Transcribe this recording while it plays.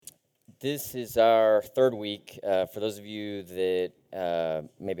This is our third week. For those of you that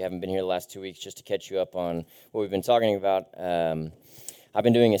maybe haven't been here the last 2 weeks, just to catch you up on what we've been talking about, I've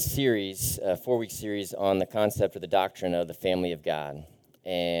been doing a series, a 4-week series on the concept or the doctrine of the family of God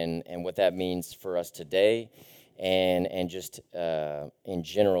and what that means for us today and just in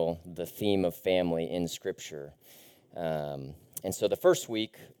general, the theme of family in Scripture. And so the first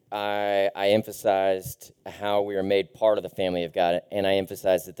week, I emphasized how we are made part of the family of God, and I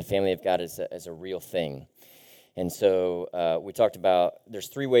emphasized that the family of God is a real thing. And so we talked about there's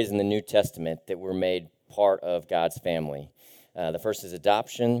 3 ways in the New Testament that we're made part of God's family. The first is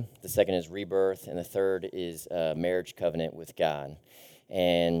adoption, the second is rebirth, and the third is marriage covenant with God.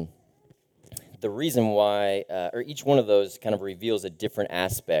 And the reason why, or each one of those kind of reveals a different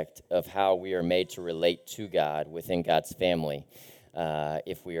aspect of how we are made to relate to God within God's family.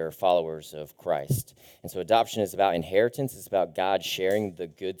 If we are followers of Christ. And so adoption is about inheritance. It's about God sharing the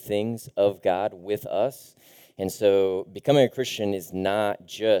good things of God with us. And so becoming a Christian is not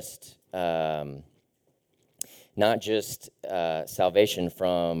just salvation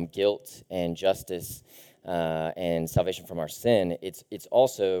from guilt and justice and salvation from our sin. It's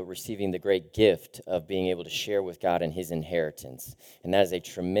also receiving the great gift of being able to share with God in His inheritance. And that is a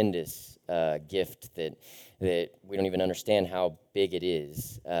tremendous gift that we don't even understand how big it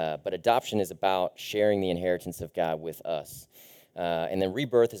is. But adoption is about sharing the inheritance of God with us. And then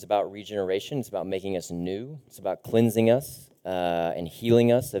rebirth is about regeneration. It's about making us new. It's about cleansing us and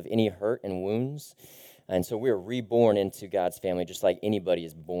healing us of any hurt and wounds. And so we are reborn into God's family, just like anybody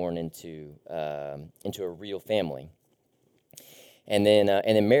is born into a real family. And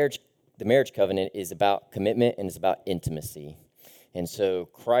then marriage, the marriage covenant is about commitment and is about intimacy. And so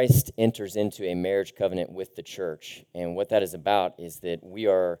Christ enters into a marriage covenant with the church. And what that is about is that we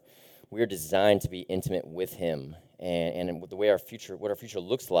are designed to be intimate with Him. And the way what our future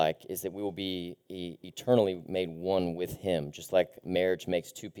looks like is that we will be eternally made one with Him, just like marriage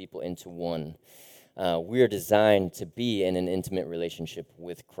makes 2 people into one. We are designed to be in an intimate relationship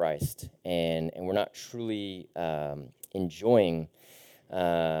with Christ. And we're not truly enjoying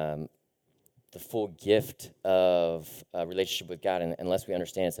the full gift of a relationship with God unless we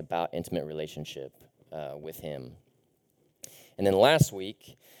understand it's about intimate relationship with Him. And then last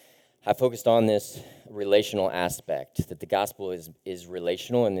week, I focused on this relational aspect, that the gospel is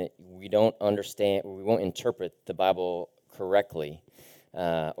relational and that we won't interpret the Bible correctly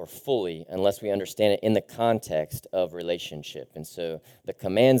or fully unless we understand it in the context of relationship. And so the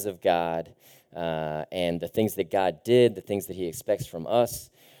commands of God and the things that God did, the things that He expects from us,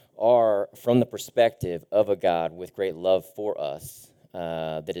 are from the perspective of a God with great love for us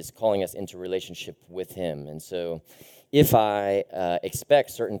that is calling us into relationship with Him. And so if I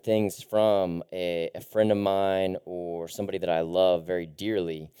expect certain things from a friend of mine or somebody that I love very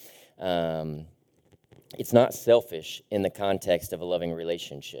dearly, it's not selfish in the context of a loving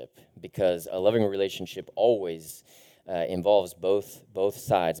relationship, because a loving relationship always involves both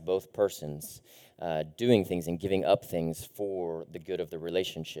sides, both persons, doing things and giving up things for the good of the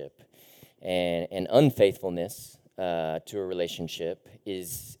relationship. And unfaithfulness to a relationship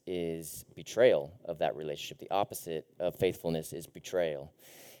is betrayal of that relationship. The opposite of faithfulness is betrayal.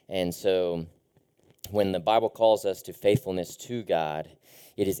 And so when the Bible calls us to faithfulness to God,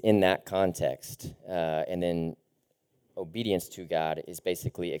 it is in that context. And then obedience to God is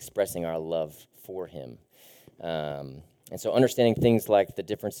basically expressing our love for Him. And so understanding things like the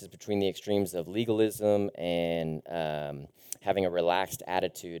differences between the extremes of legalism and having a relaxed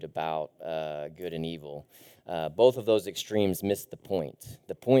attitude about good and evil, both of those extremes miss the point.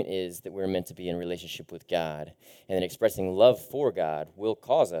 The point is that we're meant to be in relationship with God, and that expressing love for God will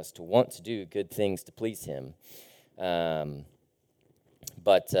cause us to want to do good things to please Him. And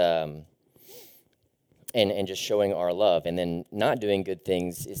just showing our love, and then not doing good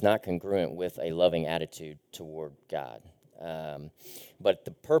things is not congruent with a loving attitude toward God. But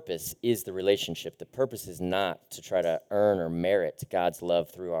the purpose is the relationship. The purpose is not to try to earn or merit God's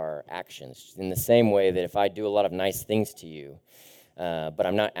love through our actions. In the same way that if I do a lot of nice things to you, but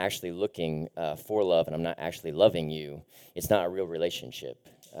I'm not actually looking for love and I'm not actually loving you, it's not a real relationship.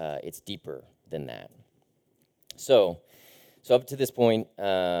 It's deeper than that. So up to this point,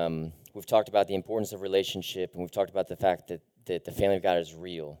 we've talked about the importance of relationship, and we've talked about the fact that the family of God is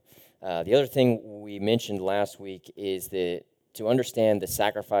real. The other thing we mentioned last week is that to understand the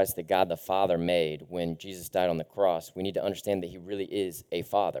sacrifice that God the Father made when Jesus died on the cross, we need to understand that He really is a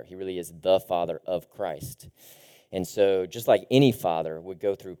Father. He really is the Father of Christ. And so just like any father would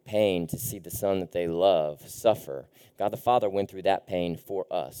go through pain to see the son that they love suffer, God the Father went through that pain for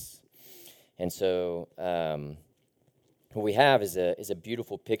us. And so what we have is a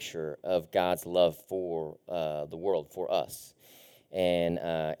beautiful picture of God's love for the world, for us, and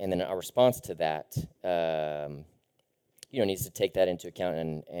then our response to that, needs to take that into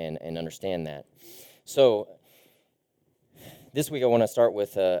account and understand that. So this week I want to start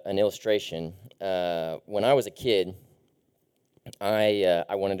with an illustration. When I was a kid, I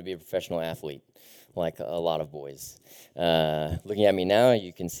wanted to be a professional athlete, like a lot of boys. Looking at me now,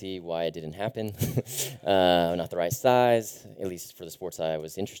 you can see why it didn't happen. Not the right size, at least for the sports I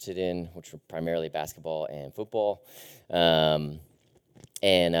was interested in, which were primarily basketball and football.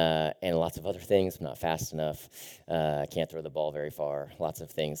 And lots of other things. I'm not fast enough. I can't throw the ball very far. Lots of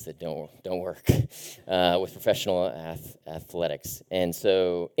things that don't work with professional athletics. And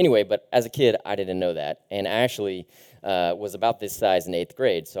so anyway, but as a kid, I didn't know that. And I actually was about this size in 8th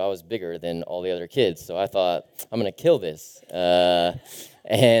grade, so I was bigger than all the other kids. So I thought, I'm going to kill this. And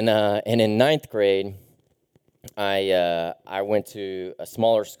in 9th grade, I went to a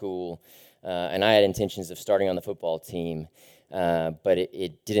smaller school, and I had intentions of starting on the football team. But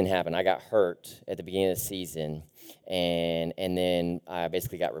it didn't happen. I got hurt at the beginning of the season, and then I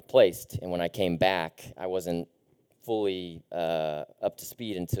basically got replaced. And when I came back, I wasn't fully up to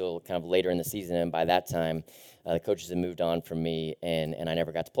speed until kind of later in the season. And by that time, the coaches had moved on from me, and I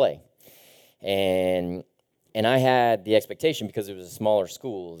never got to play. And I had the expectation, because it was a smaller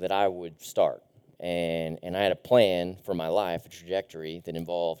school, that I would start. And I had a plan for my life, a trajectory that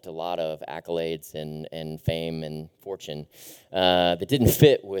involved a lot of accolades and fame and fortune that didn't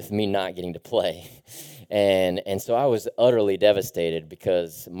fit with me not getting to play. And so I was utterly devastated,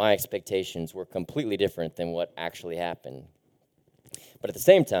 because my expectations were completely different than what actually happened. But at the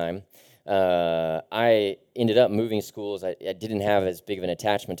same time, I ended up moving schools. I didn't have as big of an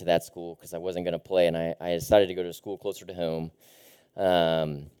attachment to that school because I wasn't going to play, and I decided to go to a school closer to home.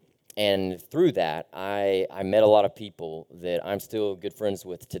 And through that, I met a lot of people that I'm still good friends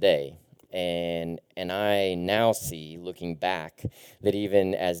with today. And I now see, looking back, that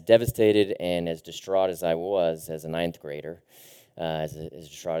even as devastated and as distraught as I was as a 9th grader, as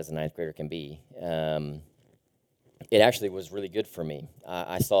distraught as a 9th grader can be, it actually was really good for me.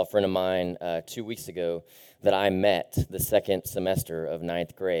 I saw a friend of mine 2 weeks ago that I met the second semester of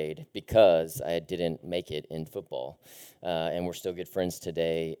 9th grade because I didn't make it in football. And we're still good friends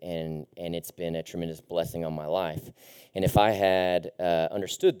today, and it's been a tremendous blessing on my life. And if I had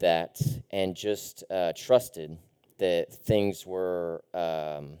understood that and just trusted that things were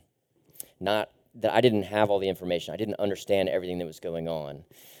not, that I didn't have all the information, I didn't understand everything that was going on,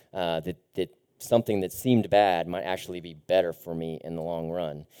 that something that seemed bad might actually be better for me in the long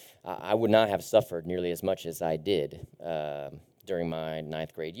run, I would not have suffered nearly as much as I did during my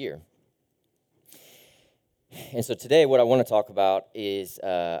 9th grade year. And so today what I want to talk about is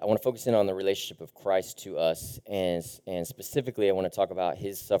I want to focus in on the relationship of Christ to us, and specifically I want to talk about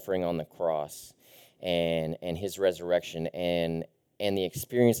his suffering on the cross and his resurrection and the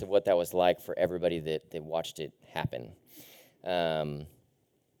experience of what that was like for everybody that watched it happen.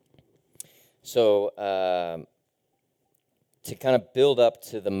 So to kind of build up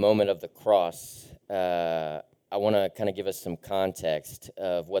to the moment of the cross, I want to kind of give us some context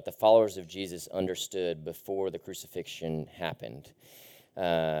of what the followers of Jesus understood before the crucifixion happened.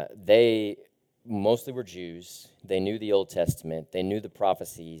 They mostly were Jews. They knew the Old Testament. They knew the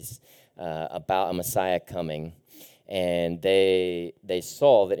prophecies about a Messiah coming. And they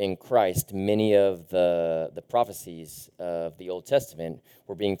saw that in Christ, many of the prophecies of the Old Testament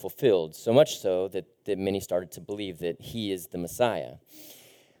were being fulfilled, so much so that many started to believe that he is the Messiah.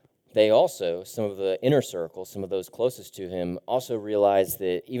 They also, some of the inner circle, some of those closest to him, also realized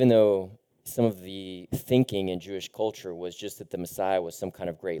that even though some of the thinking in Jewish culture was just that the Messiah was some kind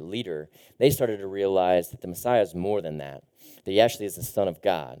of great leader, they started to realize that the Messiah is more than that he actually is the Son of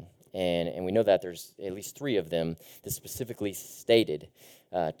God. And we know that there's at least 3 of them that specifically stated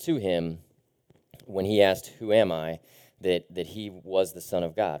to him when he asked, "Who am I?" that he was the Son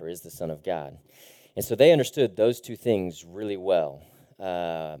of God, or is the Son of God. And so they understood those 2 things really well.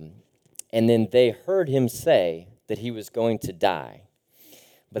 And then they heard him say that he was going to die.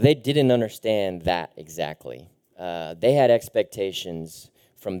 But they didn't understand that exactly. They had expectations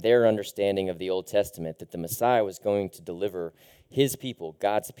from their understanding of the Old Testament that the Messiah was going to deliver his people,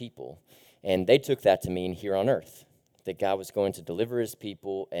 God's people. And they took that to mean here on earth, that God was going to deliver his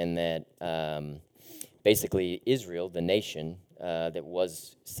people, and that basically Israel, the nation that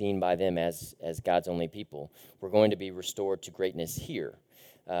was seen by them as God's only people, were going to be restored to greatness here.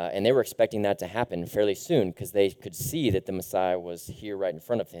 And they were expecting that to happen fairly soon because they could see that the Messiah was here right in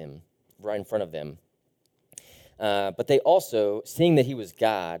front of them. But they also, seeing that he was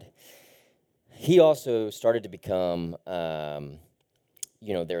God, he also started to become,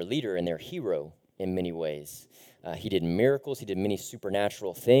 their leader and their hero in many ways. He did miracles. He did many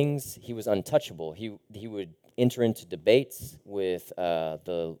supernatural things. He was untouchable. He would enter into debates with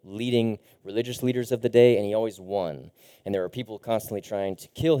the leading religious leaders of the day, and he always won. And there were people constantly trying to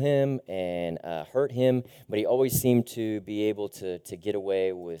kill him and hurt him, but he always seemed to be able to get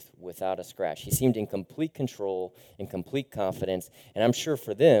away without a scratch. He seemed in complete control, in complete confidence, and I'm sure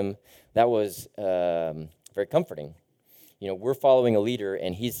for them that was very comforting. We're following a leader,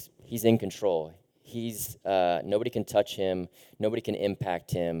 and he's in control. He's nobody can touch him. Nobody can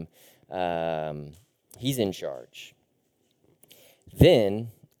impact him. He's in charge. Then,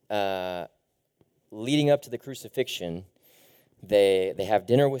 leading up to the crucifixion, they have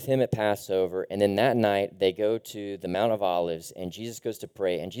dinner with him at Passover, and then that night they go to the Mount of Olives, and Jesus goes to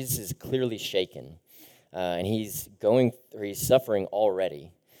pray, and Jesus is clearly shaken, and he's suffering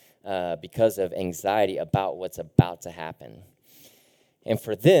already because of anxiety about what's about to happen. And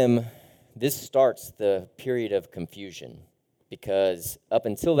for them, this starts the period of confusion, because up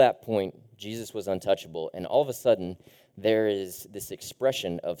until that point, Jesus was untouchable, and all of a sudden, there is this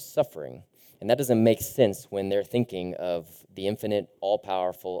expression of suffering. And that doesn't make sense when they're thinking of the infinite,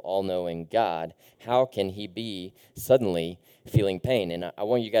 all-powerful, all-knowing God. How can he be suddenly feeling pain? And I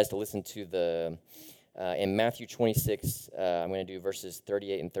want you guys to listen to in Matthew 26, I'm going to do verses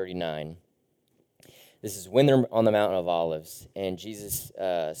 38 and 39. This is when they're on the Mountain of Olives, and Jesus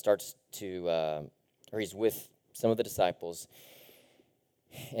starts to, or he's with some of the disciples,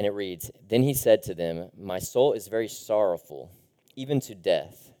 and it reads, "Then he said to them, 'My soul is very sorrowful, even to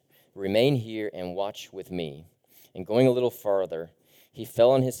death. Remain here and watch with me.' And going a little farther, he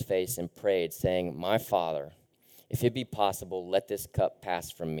fell on his face and prayed, saying, 'My Father, if it be possible, let this cup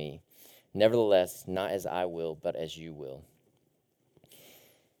pass from me. Nevertheless, not as I will, but as you will.'"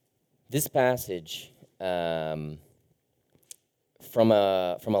 This passage, from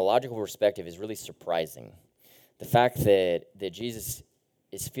a logical perspective, is really surprising. The fact that Jesus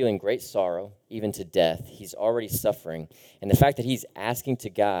is feeling great sorrow, even to death. He's already suffering. And the fact that he's asking to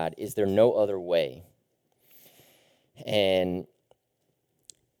God, is there no other way? And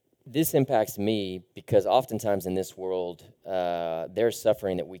this impacts me because oftentimes in this world, there's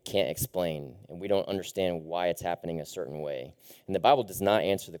suffering that we can't explain, and we don't understand why it's happening a certain way. And the Bible does not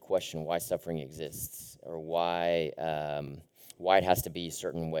answer the question why suffering exists or why it has to be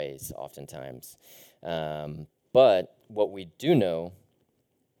certain ways oftentimes. But what we do know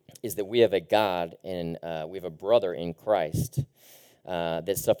is that we have a God and we have a brother in Christ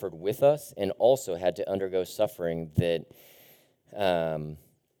that suffered with us and also had to undergo suffering that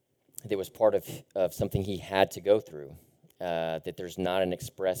was part of something he had to go through, that there's not an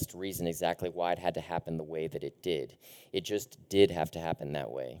expressed reason exactly why it had to happen the way that it did. It just did have to happen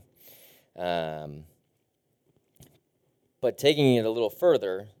that way. But taking it a little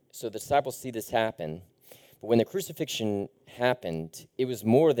further, so the disciples see this happen, but when the crucifixion happened, it was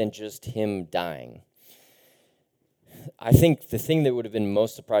more than just him dying. I think the thing that would have been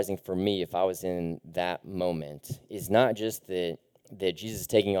most surprising for me if I was in that moment is not just that Jesus is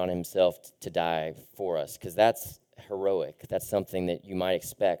taking on himself to die for us, because that's heroic. That's something that you might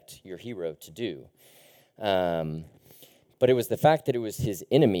expect your hero to do. But it was the fact that it was his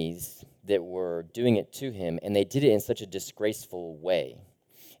enemies that were doing it to him, and they did it in such a disgraceful way.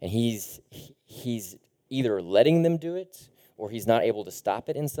 And he's either letting them do it or he's not able to stop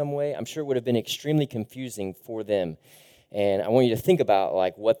it in some way. I'm sure it would have been extremely confusing for them. And I want you to think about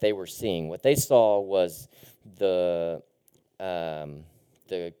like what they were seeing. What they saw was the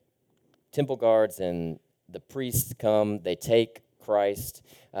temple guards and the priests come, they take Christ,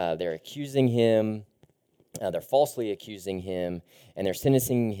 they're accusing him, they're falsely accusing him, and they're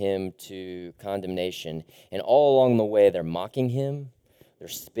sentencing him to condemnation. And all along the way, they're mocking him, they're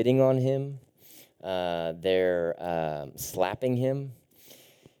spitting on him, they're slapping him.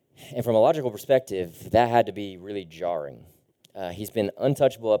 And from a logical perspective, that had to be really jarring. He's been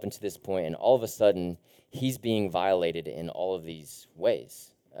untouchable up until this point, and all of a sudden, he's being violated in all of these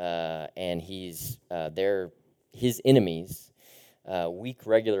ways. And his enemies, weak,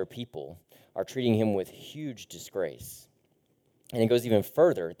 regular people, are treating him with huge disgrace. And it goes even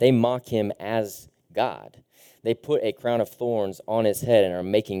further. They mock him as God. They put a crown of thorns on his head and are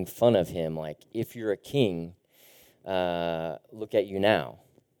making fun of him, like, if you're a king, look at you now,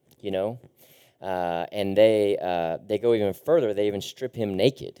 you know? And they go even further. They even strip him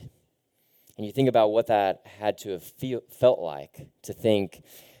naked. And you think about what that had to have felt like, to think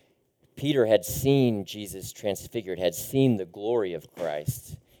Peter had seen Jesus transfigured, had seen the glory of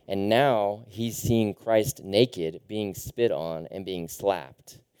Christ, and now he's seeing Christ naked, being spit on and being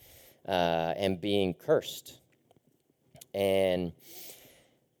slapped. and being cursed. And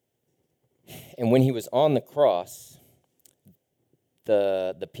when he was on the cross,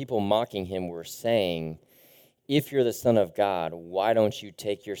 the people mocking him were saying, if you're the Son of God, why don't you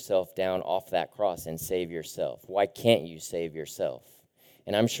take yourself down off that cross and save yourself? Why can't you save yourself?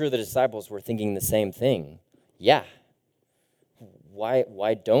 And I'm sure the disciples were thinking the same thing. Yeah,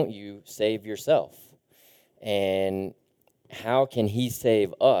 why don't you save yourself? And how can he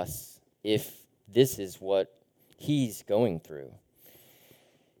save us if this is what he's going through?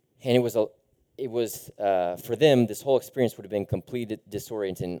 And it was for them, this whole experience would have been completely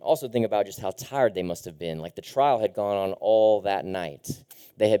disorienting. And also think about just how tired they must have been. Like the trial had gone on all that night.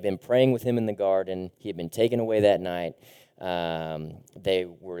 They had been praying with him in the garden. He had been taken away that night. They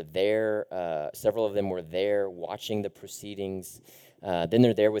were there. Several of them were there watching the proceedings. Then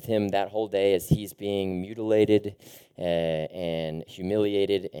they're there with him that whole day as he's being mutilated and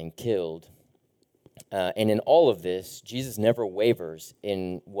humiliated and killed. And in all of this, Jesus never wavers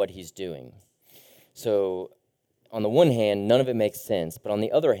in what he's doing. So on the one hand, none of it makes sense. But on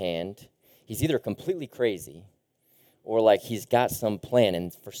the other hand, he's either completely crazy or like he's got some plan.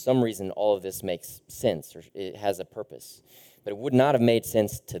 And for some reason, all of this makes sense or it has a purpose. But it would not have made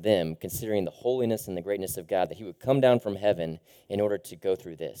sense to them, considering the holiness and the greatness of God, that he would come down from heaven in order to go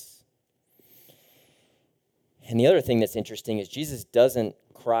through this. And the other thing that's interesting is Jesus doesn't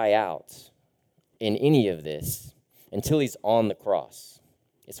cry out in any of this until he's on the cross.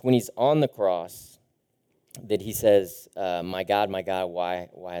 It's when he's on the cross that he says, my God, why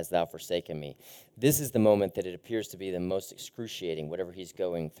hast thou forsaken me? This is the moment that it appears to be the most excruciating, whatever he's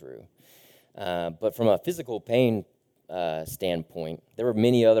going through. But from a physical pain standpoint, there were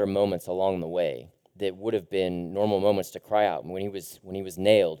many other moments along the way that would have been normal moments to cry out. When he was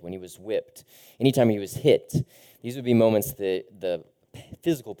nailed, when he was whipped, anytime he was hit, these would be moments that the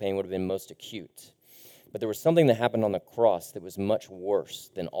physical pain would have been most acute. But there was something that happened on the cross that was much worse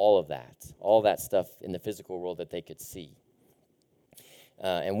than all that stuff in the physical world that they could see.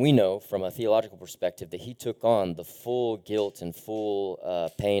 And we know from a theological perspective that he took on the full guilt and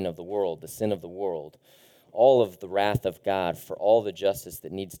full pain of the world, the sin of the world, all of the wrath of God for all the justice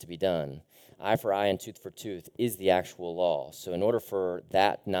that needs to be done. Eye for eye and tooth for tooth is the actual law. So in order for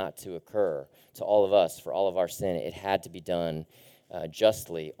that not to occur to all of us, for all of our sin, it had to be done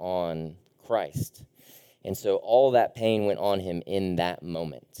justly on Christ. And so all that pain went on him in that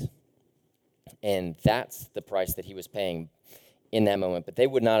moment. And that's the price that he was paying in that moment. But they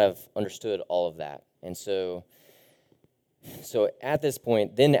would not have understood all of that. And so at this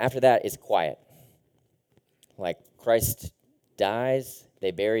point, then after that, it's quiet. Like Christ dies, they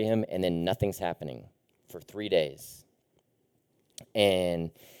bury him, and then nothing's happening for 3 days.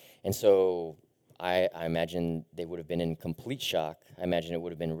 And so I imagine they would have been in complete shock. I imagine it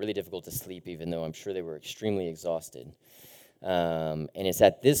would have been really difficult to sleep, even though I'm sure they were extremely exhausted. And it's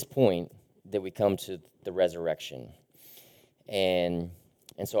at this point that we come to the resurrection. And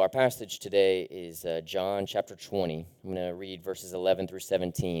so our passage today is John chapter 20. I'm going to read verses 11 through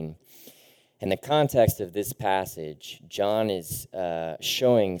 17. In the context of this passage, John is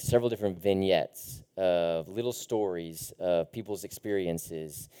showing several different vignettes of little stories of people's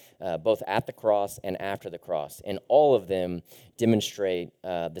experiences, both at the cross and after the cross. And all of them demonstrate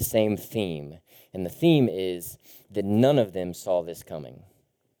the same theme. And the theme is that none of them saw this coming.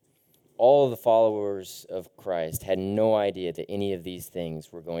 All of the followers of Christ had no idea that any of these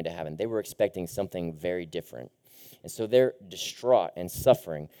things were going to happen. They were expecting something very different. And so they're distraught and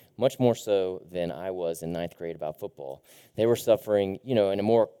suffering, much more so than I was in ninth grade about football. They were suffering, in a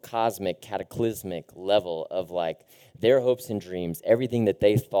more cosmic, cataclysmic level of like their hopes and dreams, everything that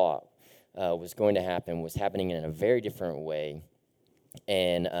they thought was going to happen was happening in a very different way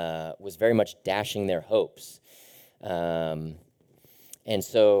and was very much dashing their hopes. And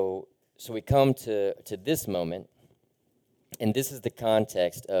so we come to this moment, and this is the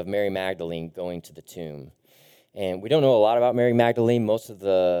context of Mary Magdalene going to the tomb. And we don't know a lot about Mary Magdalene. Most of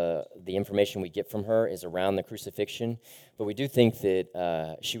the information we get from her is around the crucifixion. But we do think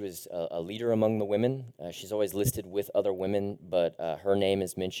that she was a leader among the women. She's always listed with other women, but her name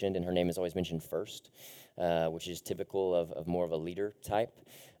is mentioned, and her name is always mentioned first, which is typical of more of a leader type.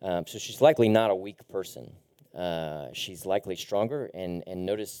 So she's likely not a weak person. She's likely stronger, and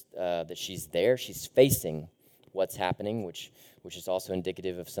notice that she's there. She's facing what's happening, which is also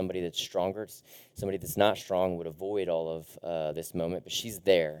indicative of somebody that's stronger. Somebody that's not strong would avoid all of this moment, but she's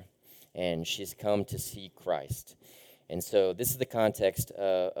there, and she's come to see Christ. And so this is the context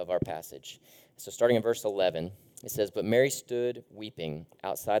of our passage. So starting in verse 11, it says, "But Mary stood weeping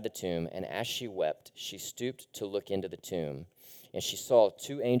outside the tomb, and as she wept, she stooped to look into the tomb. and she saw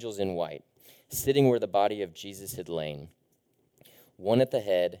two angels in white, sitting where the body of Jesus had lain, one at the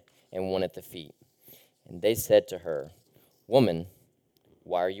head and one at the feet. And they said to her, "Woman,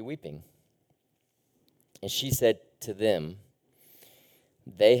 why are you weeping?" And she said to them,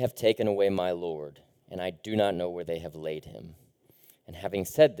 "They have taken away my Lord, and I do not know where they have laid him." And having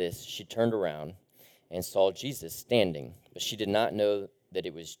said this, she turned around and saw Jesus standing, but she did not know that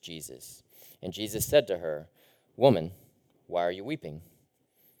it was Jesus. And Jesus said to her, "Woman, why are you weeping?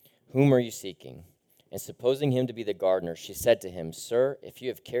 Whom are you seeking?" And supposing him to be the gardener, she said to him, "Sir, if you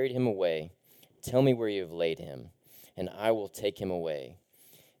have carried him away, tell me where you have laid him, and I will take him away."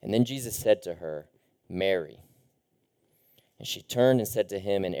 And then Jesus said to her, "Mary." And she turned and said to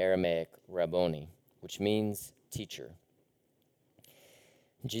him in Aramaic, "Rabboni," which means teacher.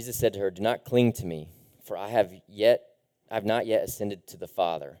 And Jesus said to her, "Do not cling to me, for I have not yet ascended to the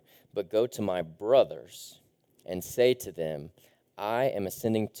Father, but go to my brothers and say to them, I am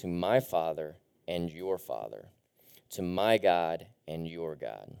ascending to my Father and your Father, to my God and your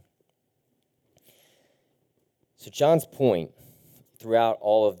God." So John's point throughout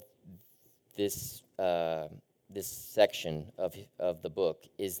all of this this section of the book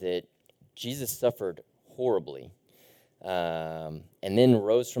is that Jesus suffered horribly, and then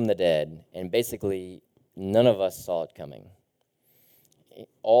rose from the dead, and basically none of us saw it coming.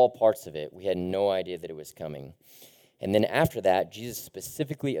 All parts of it, we had no idea that it was coming. And then after that, Jesus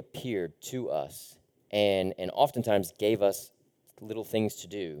specifically appeared to us and oftentimes gave us little things to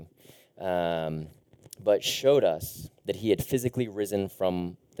do, but showed us that he had physically risen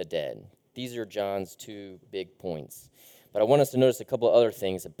from the dead. These are John's two big points. But I want us to notice a couple of other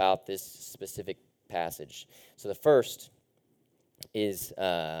things about this specific passage. So the first is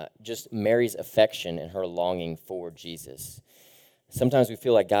just Mary's affection and her longing for Jesus. Sometimes we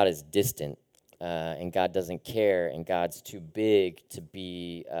feel like God is distant, and God doesn't care, and God's too big to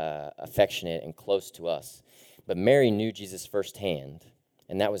be affectionate and close to us. But Mary knew Jesus firsthand,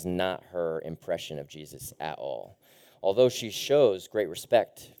 and that was not her impression of Jesus at all. Although she shows great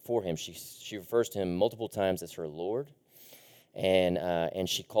respect for him, she refers to him multiple times as her Lord, and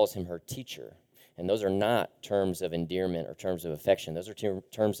she calls him her teacher. And those are not terms of endearment or terms of affection. Those are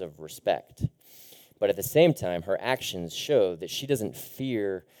terms of respect. But at the same time, her actions show that she doesn't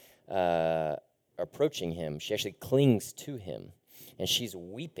fear approaching him. She actually clings to him, and she's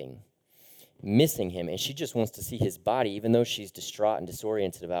weeping, missing him, and she just wants to see his body, even though she's distraught and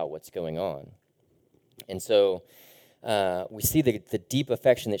disoriented about what's going on. And so we see the deep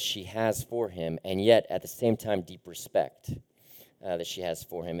affection that she has for him, and yet at the same time deep respect that she has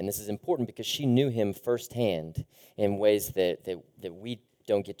for him. And this is important because she knew him firsthand in ways that we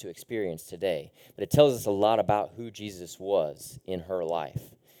don't get to experience today. But it tells us a lot about who Jesus was in her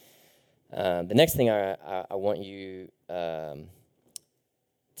life. The next thing I want you to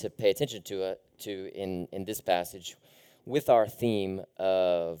pay attention to in this passage, with our theme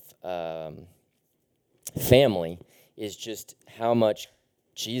of family, is just how much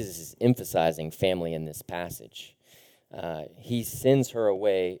Jesus is emphasizing family in this passage. He sends her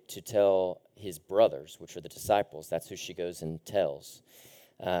away to tell his brothers, which are the disciples. That's who she goes and tells.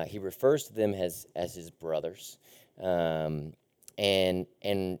 He refers to them as his brothers, and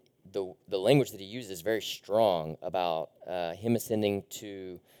the language that he uses is very strong about him ascending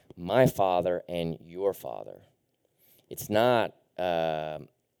to my Father and your Father. It's not.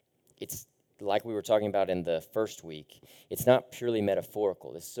 It's like we were talking about in the first week. It's not purely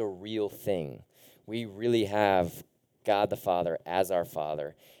metaphorical. This is a real thing. We really have God the Father as our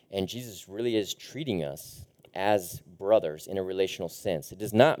Father, and Jesus really is treating us as brothers in a relational sense. It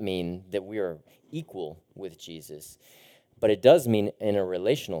does not mean that we are equal with Jesus, but it does mean in a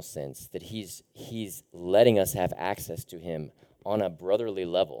relational sense that he's letting us have access to him on a brotherly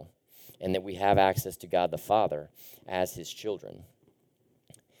level, and that we have access to God the Father as his children.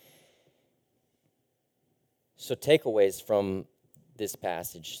 So takeaways from this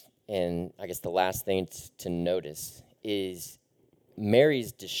passage, and I guess the last thing to notice is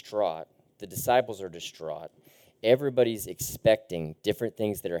Mary's distraught. The disciples are distraught. Everybody's expecting different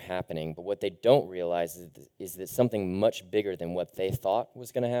things that are happening, but what they don't realize is that something much bigger than what they thought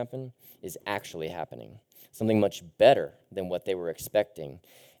was going to happen is actually happening. Something much better than what they were expecting,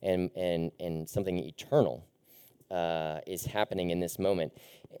 and something eternal is happening in this moment.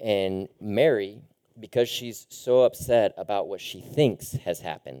 And Mary, because she's so upset about what she thinks has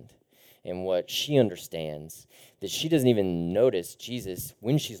happened and what she understands, that she doesn't even notice Jesus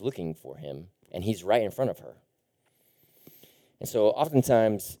when she's looking for him, and he's right in front of her. And so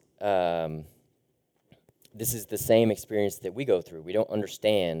oftentimes, this is the same experience that we go through. We don't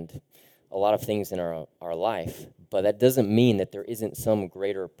understand a lot of things in our life, but that doesn't mean that there isn't some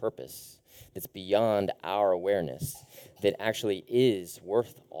greater purpose that's beyond our awareness that actually is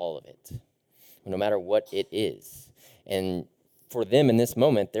worth all of it, no matter what it is. And for them in this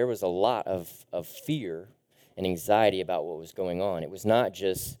moment, there was a lot of fear and anxiety about what was going on. It was not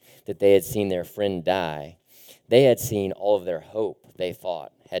just that they had seen their friend die. They had seen all of their hope, they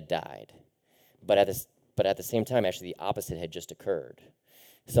thought, had died. But at the same time, actually, the opposite had just occurred.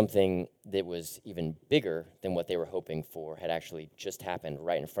 Something that was even bigger than what they were hoping for had actually just happened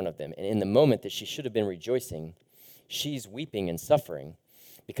right in front of them. And in the moment that she should have been rejoicing, she's weeping and suffering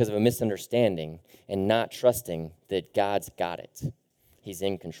because of a misunderstanding and not trusting that God's got it. He's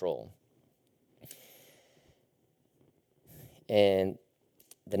in control. And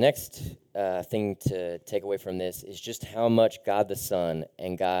the next thing to take away from this is just how much God the Son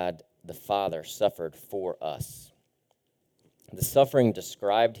and God the Father suffered for us. The suffering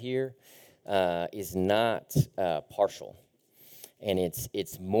described here is not partial. And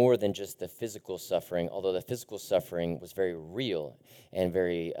it's more than just the physical suffering, although the physical suffering was very real and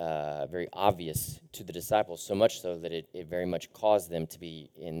very obvious to the disciples, so much so that it very much caused them to be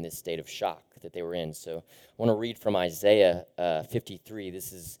in this state of shock that they were in. So I want to read from Isaiah 53.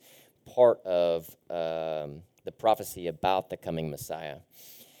 This is part of the prophecy about the coming Messiah.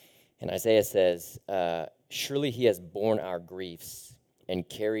 And Isaiah says, "Surely he has borne our griefs and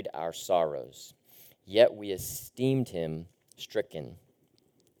carried our sorrows, yet we esteemed him stricken,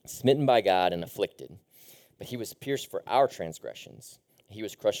 smitten by God and afflicted. But he was pierced for our transgressions. He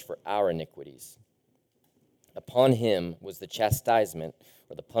was crushed for our iniquities. Upon him was the chastisement,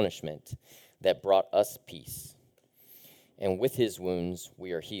 or the punishment, that brought us peace. And with his wounds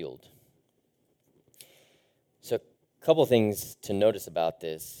we are healed." So a couple things to notice about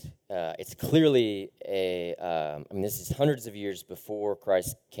this. It's clearly this is hundreds of years before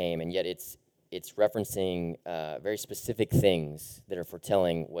Christ came, and yet it's referencing very specific things that are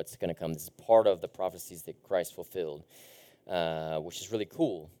foretelling what's going to come. This is part of the prophecies that Christ fulfilled, which is really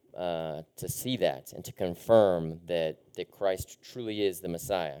cool to see that and to confirm that Christ truly is the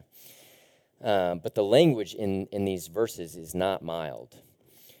Messiah. But the language in these verses is not mild.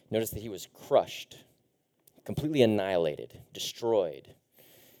 Notice that he was crushed, completely annihilated, destroyed,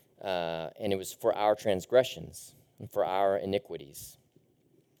 and it was for our transgressions and for our iniquities.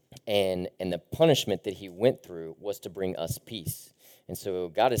 And the punishment that he went through was to bring us peace. And so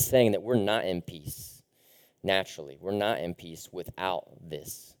God is saying that we're not in peace naturally. We're not in peace without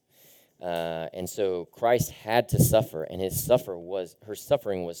this. And so Christ had to suffer, and her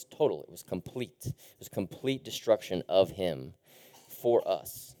suffering was total. It was complete. It was complete destruction of him for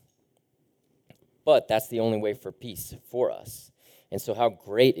us. But that's the only way for peace for us. And so how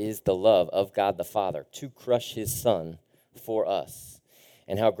great is the love of God the Father to crush his Son for us.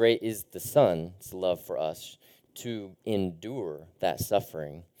 And how great is the Son's love for us to endure that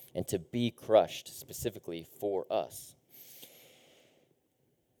suffering and to be crushed specifically for us.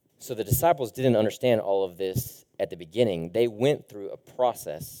 So the disciples didn't understand all of this at the beginning. They went through a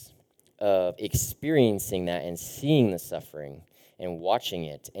process of experiencing that and seeing the suffering and watching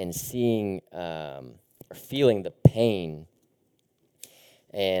it and seeing or feeling the pain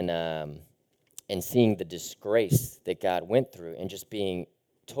and seeing the disgrace that God went through and just being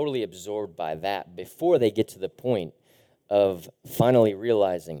totally absorbed by that before they get to the point of finally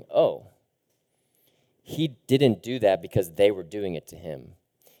realizing, oh, he didn't do that because they were doing it to him.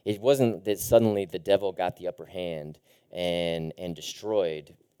 It wasn't that suddenly the devil got the upper hand and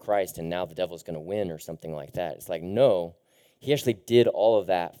destroyed Christ and now the devil's going to win or something like that. It's like, no, he actually did all of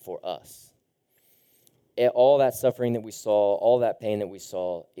that for us. All that suffering that we saw, all that pain that we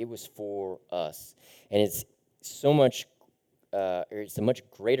saw, it was for us. And it's a much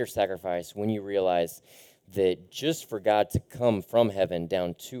greater sacrifice when you realize that just for God to come from heaven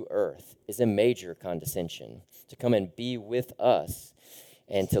down to earth is a major condescension. To come and be with us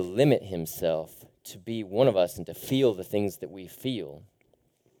and to limit himself to be one of us and to feel the things that we feel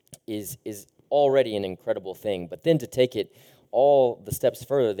is already an incredible thing. But then to take it all the steps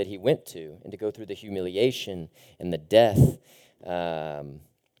further that he went to and to go through the humiliation and the death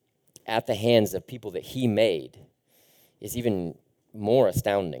at the hands of people that he made is even more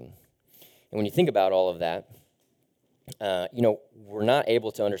astounding. And when you think about all of that, we're not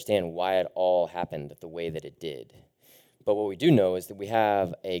able to understand why it all happened the way that it did. But what we do know is that we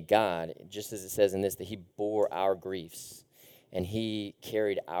have a God, just as it says in this, that he bore our griefs and he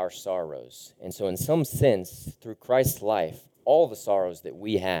carried our sorrows. And so in some sense, through Christ's life, all the sorrows that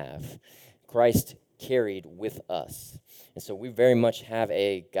we have, Christ carried with us. And so we very much have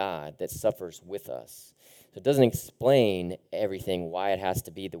a God that suffers with us. So it doesn't explain everything, why it has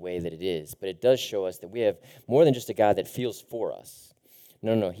to be the way that it is, but it does show us that we have more than just a God that feels for us.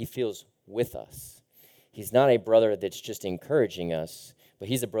 No, he feels with us. He's not a brother that's just encouraging us, but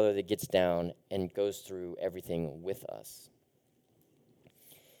he's a brother that gets down and goes through everything with us.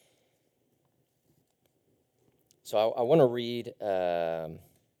 So I want to read the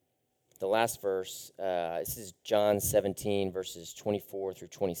last verse. This is John 17, verses 24 through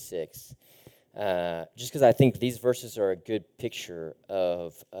 26. Just because I think these verses are a good picture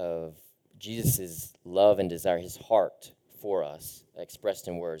of Jesus' love and desire, his heart for us, expressed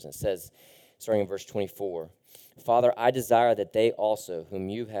in words. And it says, starting in verse 24, Father, I desire that they also, whom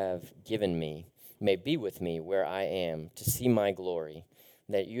you have given me, may be with me where I am, to see my glory,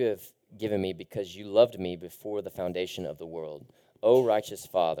 that you have given me because you loved me before the foundation of the world. O righteous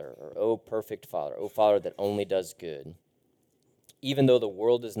Father, or O perfect Father, O Father that only does good. Even though the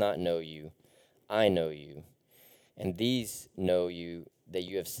world does not know you, I know you, and these know you that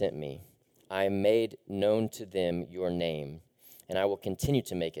you have sent me. I made known to them your name, and I will continue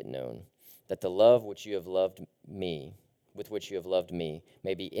to make it known, that the love which you have loved me, with which you have loved me,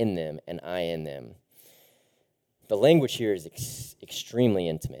 may be in them and I in them. The language here is extremely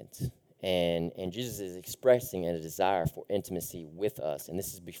intimate, and Jesus is expressing a desire for intimacy with us, and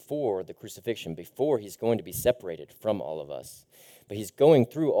this is before the crucifixion, before he's going to be separated from all of us. But he's going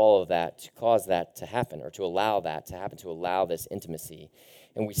through all of that to cause that to happen, or to allow that to happen, to allow this intimacy.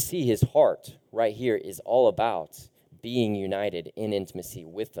 And we see his heart right here is all about being united in intimacy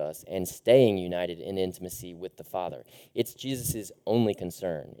with us and staying united in intimacy with the Father. It's Jesus' only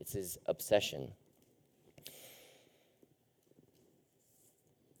concern. It's his obsession.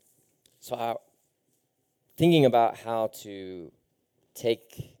 So thinking about how to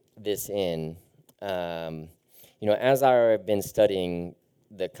take this in, as I've been studying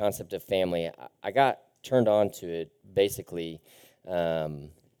the concept of family, I got turned on to it basically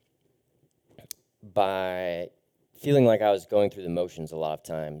by feeling like I was going through the motions a lot of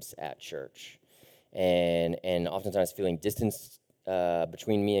times at church, and oftentimes feeling distance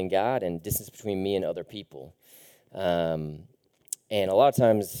between me and God and distance between me and other people. And a lot of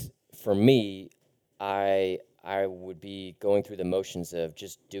times for me, I would be going through the motions of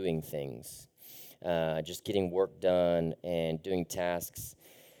just doing things. Just getting work done and doing tasks.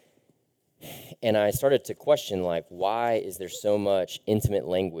 And I started to question, why is there so much intimate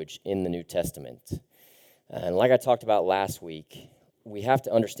language in the New Testament? And like I talked about last week, we have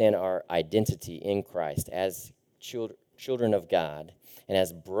to understand our identity in Christ as children of God and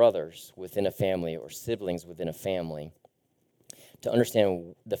as brothers within a family or siblings within a family, to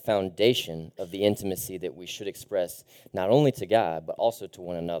understand the foundation of the intimacy that we should express not only to God, but also to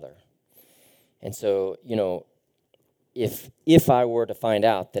one another. And so, if I were to find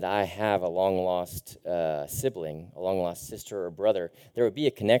out that I have a long-lost sibling, a long-lost sister or brother, there would be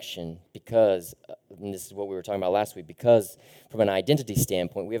a connection because, and this is what we were talking about last week, because from an identity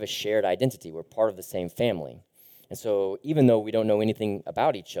standpoint, we have a shared identity. We're part of the same family. And so even though we don't know anything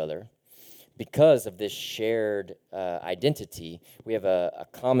about each other, because of this shared identity, we have a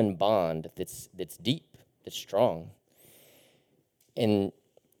common bond that's deep, that's strong. And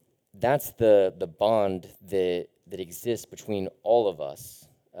that's the bond that exists between all of us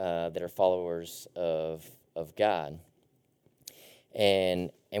that are followers of God.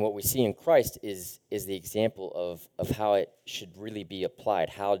 And what we see in Christ is the example of how it should really be applied,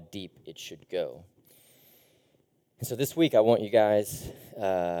 how deep it should go. And so this week I want you guys,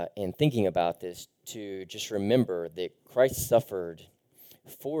 in thinking about this, to just remember that Christ suffered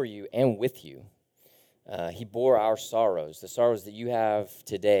for you and with you. He bore our sorrows, the sorrows that you have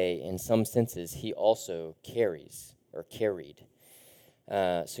today. In some senses, he also carries or carried.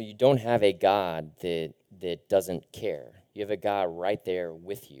 So you don't have a God that doesn't care. You have a God right there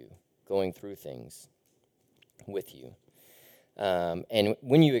with you, going through things with you. And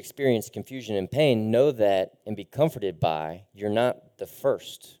when you experience confusion and pain, know that and be comforted by you're not the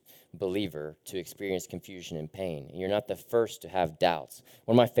first believer to experience confusion and pain. You're not the first to have doubts.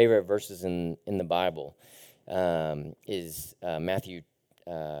 One of my favorite verses in the Bible is Matthew,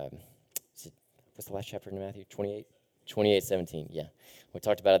 what's the last chapter in Matthew? 28:17, yeah. We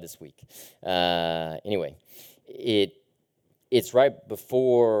talked about it this week. Anyway, it's right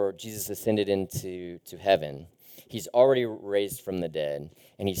before Jesus ascended into heaven. He's already raised from the dead,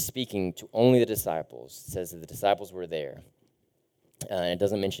 and he's speaking to only the disciples. It says that the disciples were there. And it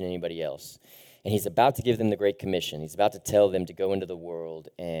doesn't mention anybody else. And he's about to give them the Great Commission. He's about to tell them to go into the world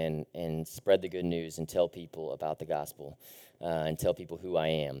and spread the good news and tell people about the gospel and tell people who I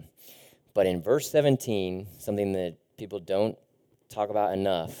am. But in verse 17, something that people don't talk about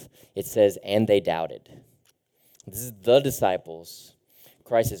enough, it says, and they doubted. This is the disciples.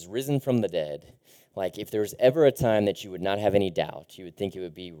 Christ is risen from the dead. Like, if there was ever a time that you would not have any doubt, you would think it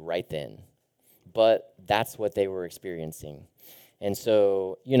would be right then. But that's what they were experiencing. And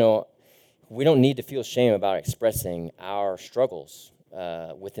so, we don't need to feel shame about expressing our struggles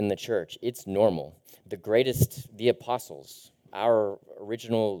within the church. It's normal. The apostles, our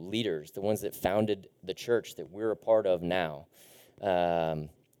original leaders, the ones that founded the church that we're a part of now, they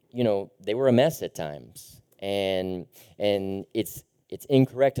were a mess at times. And it's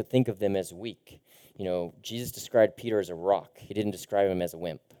incorrect to think of them as weak. Jesus described Peter as a rock. He didn't describe him as a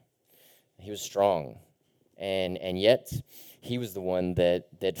wimp. He was strong. And yet, he was the one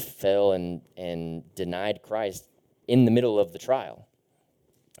that fell and denied Christ in the middle of the trial.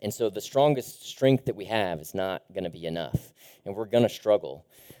 And so the strongest strength that we have is not going to be enough, and we're going to struggle.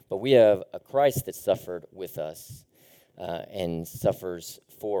 But we have a Christ that suffered with us and suffers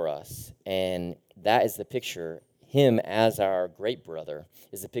for us, and that is the picture. Him as our great brother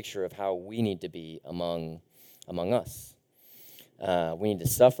is the picture of how we need to be among us. We need to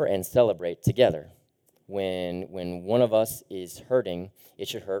suffer and celebrate together. When one of us is hurting, it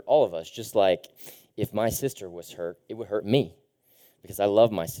should hurt all of us. Just like if my sister was hurt, it would hurt me because I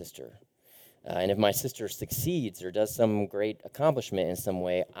love my sister. And if my sister succeeds or does some great accomplishment in some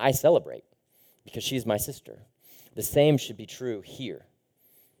way, I celebrate because she's my sister. The same should be true here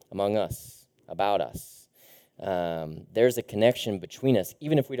among us, about us. There's a connection between us,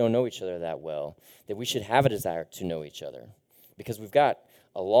 even if we don't know each other that well, that we should have a desire to know each other because we've got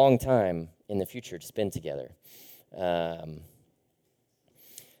a long time in the future to spend together.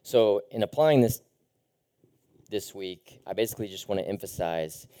 So in applying this week, I basically just want to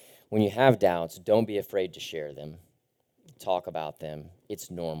emphasize, when you have doubts, don't be afraid to share them. Talk about them. It's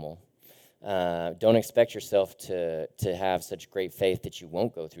normal. Don't expect yourself to have such great faith that you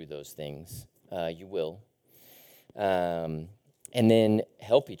won't go through those things. You will. And then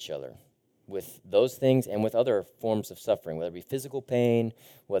help each other with those things and with other forms of suffering, whether it be physical pain,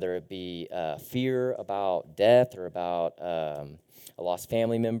 whether it be fear about death or about a lost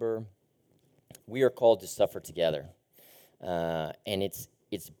family member. We are called to suffer together, and it's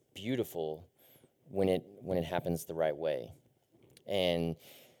beautiful when it happens the right way. And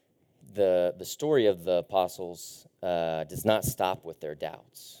the story of the apostles does not stop with their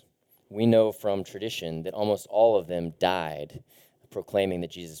doubts. We know from tradition that almost all of them died proclaiming that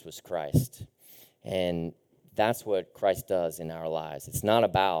Jesus was Christ. And that's what Christ does in our lives. It's not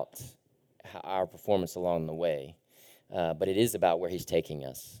about our performance along the way, but it is about where he's taking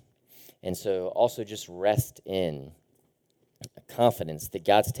us. And so also just rest in confidence that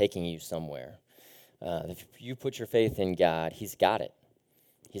God's taking you somewhere. If you put your faith in God, he's got it.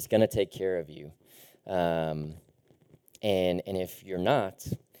 He's going to take care of you. And if you're not,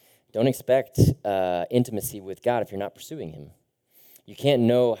 don't expect intimacy with God if you're not pursuing him. You can't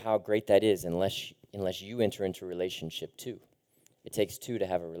know how great that is unless you enter into a relationship too. It takes two to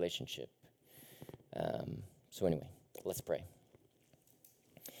have a relationship. So anyway, let's pray.